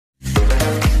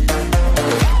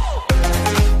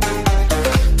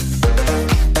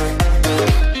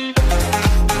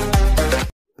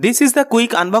This is the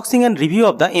quick unboxing and review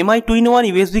of the MI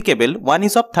 2-in-1 USB cable. One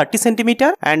is of 30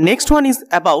 cm and next one is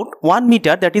about 1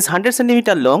 meter, that is 100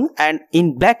 cm long and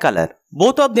in black color.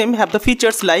 Both of them have the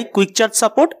features like quick charge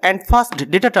support and fast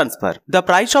data transfer. The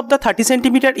price of the 30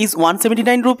 cm is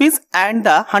 179 rupees and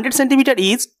the 100 cm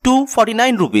is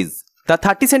 249 rupees. The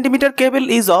 30 cm cable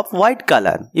is of white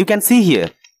color. You can see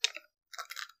here.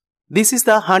 This is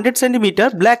the 100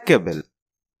 cm black cable.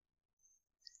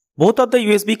 Both of the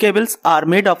USB cables are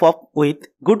made up of with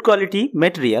good quality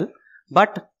material,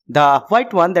 but the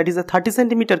white one, that is a 30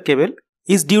 cm cable,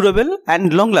 is durable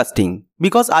and long lasting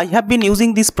because I have been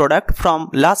using this product from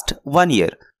last 1 year.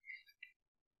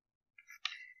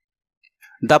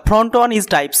 The front one is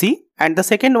Type C and the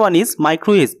second one is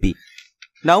micro USB.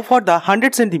 Now for the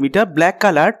 100 cm black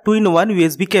color 2-in-1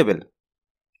 USB cable.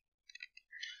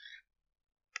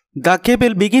 The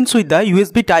cable begins with the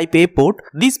USB Type A port.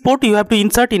 This port you have to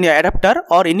insert in an adapter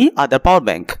or any other power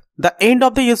bank. The end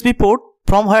of the USB port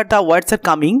from where the wires are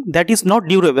coming, that is not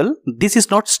durable. This is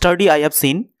not sturdy, I have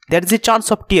seen. There is a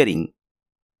chance of tearing.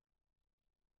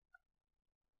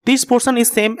 This portion is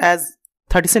same as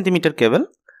 30 cm cable.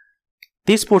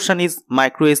 This portion is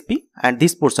micro USB and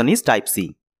this portion is Type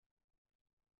C.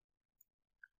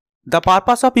 The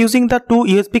purpose of using the two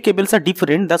USB cables are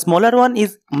different. The smaller one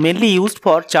is mainly used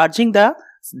for charging the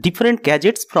different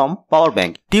gadgets from power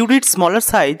bank. Due to its smaller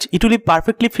size, it will be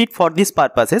perfectly fit for these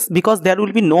purposes because there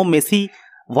will be no messy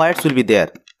wires will be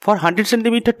there. For 100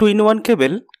 cm 2-in-1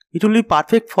 cable, it will be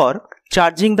perfect for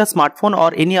charging the smartphone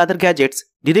or any other gadgets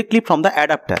directly from the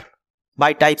adapter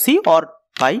by Type C or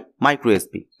by micro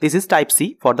USB. This is Type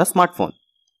C for the smartphone.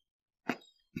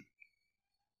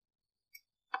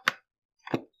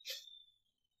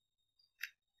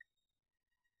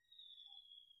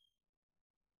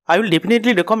 I will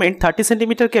definitely recommend 30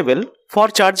 cm cable for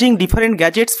charging different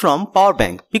gadgets from power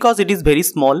bank because it is very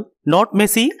small, not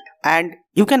messy, and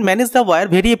you can manage the wire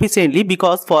very efficiently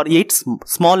because for its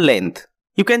small length.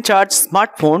 You can charge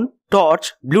smartphone,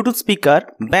 torch, Bluetooth speaker,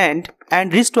 band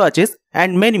and wristwatches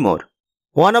and many more.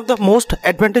 One of the most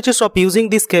advantages of using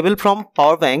this cable from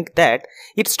power bank that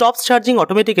it stops charging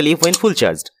automatically when full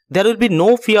charged. There will be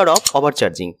no fear of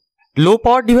overcharging. Low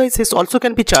power devices also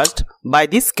can be charged by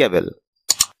this cable.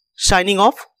 Signing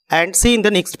off and see you in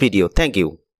the next video. Thank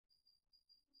you.